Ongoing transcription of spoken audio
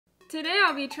Today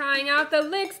I'll be trying out the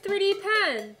LIX 3D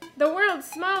pen, the world's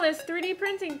smallest 3D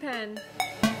printing pen.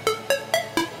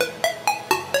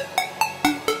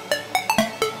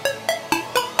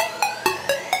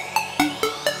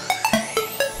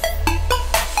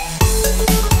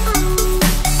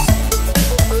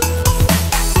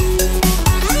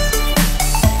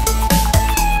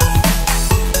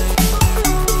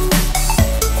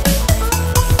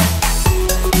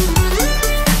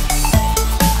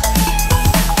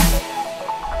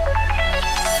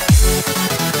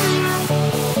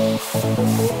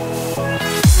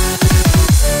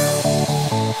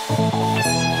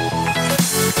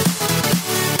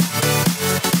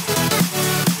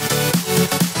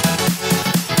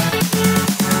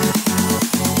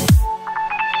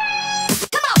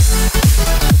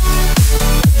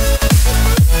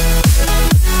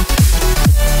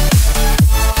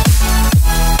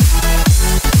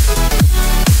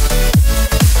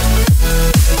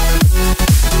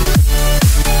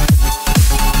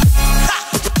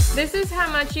 This is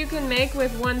how much you can make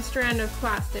with one strand of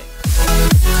plastic.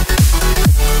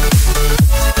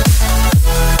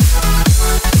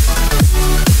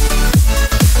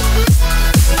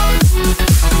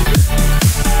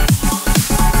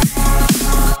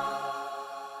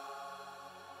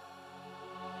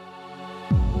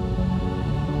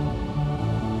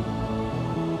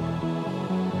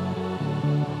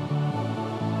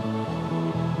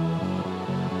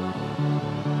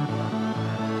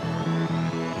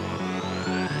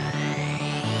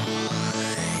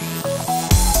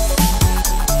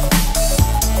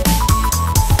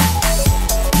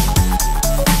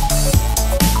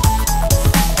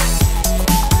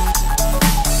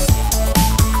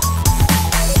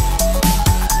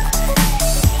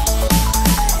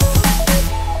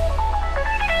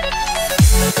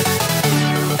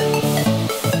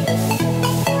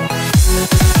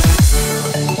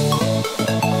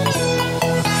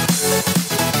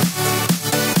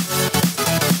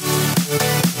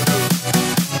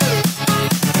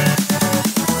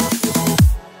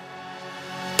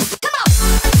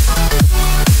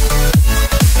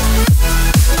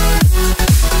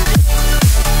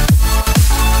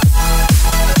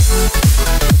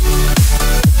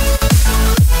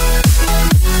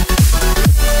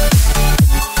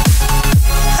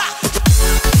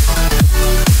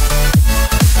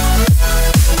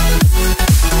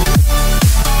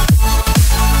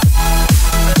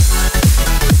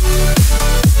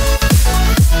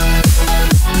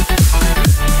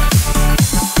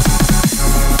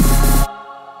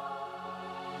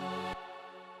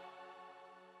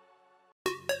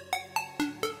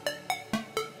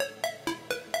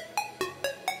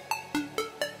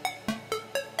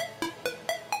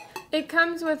 It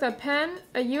comes with a pen,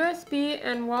 a USB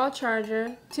and wall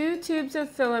charger, 2 tubes of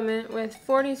filament with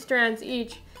 40 strands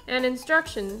each, and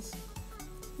instructions.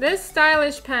 This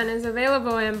stylish pen is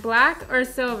available in black or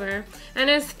silver and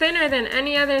is thinner than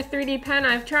any other 3D pen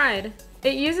I've tried.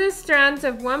 It uses strands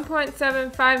of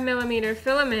 1.75mm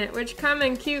filament which come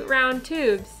in cute round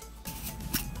tubes.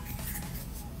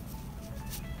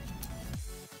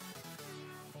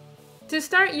 To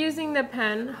start using the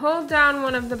pen, hold down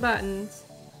one of the buttons.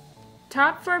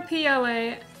 Top for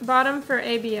PLA, bottom for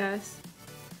ABS.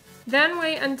 Then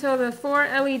wait until the 4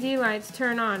 LED lights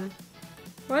turn on.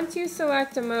 Once you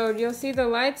select a mode, you'll see the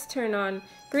lights turn on,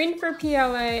 green for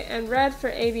PLA and red for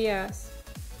ABS.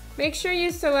 Make sure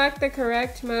you select the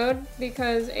correct mode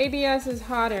because ABS is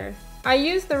hotter. I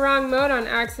used the wrong mode on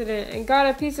accident and got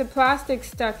a piece of plastic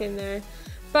stuck in there,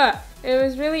 but it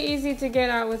was really easy to get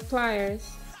out with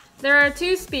pliers. There are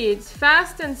 2 speeds,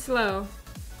 fast and slow.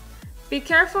 Be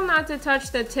careful not to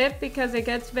touch the tip because it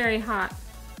gets very hot.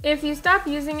 If you stop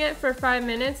using it for 5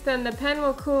 minutes, then the pen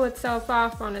will cool itself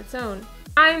off on its own.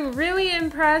 I'm really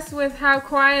impressed with how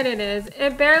quiet it is.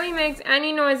 It barely makes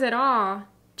any noise at all.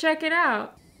 Check it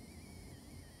out.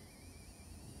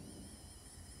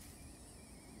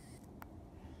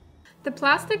 The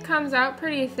plastic comes out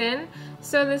pretty thin,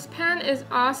 so this pen is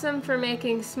awesome for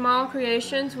making small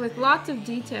creations with lots of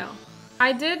detail.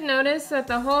 I did notice that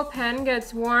the whole pen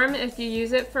gets warm if you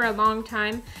use it for a long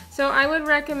time, so I would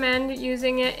recommend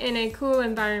using it in a cool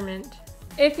environment.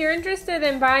 If you're interested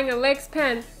in buying a LIX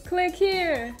pen, click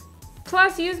here!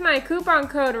 Plus use my coupon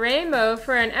code RAINBOW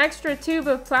for an extra tube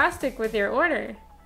of plastic with your order.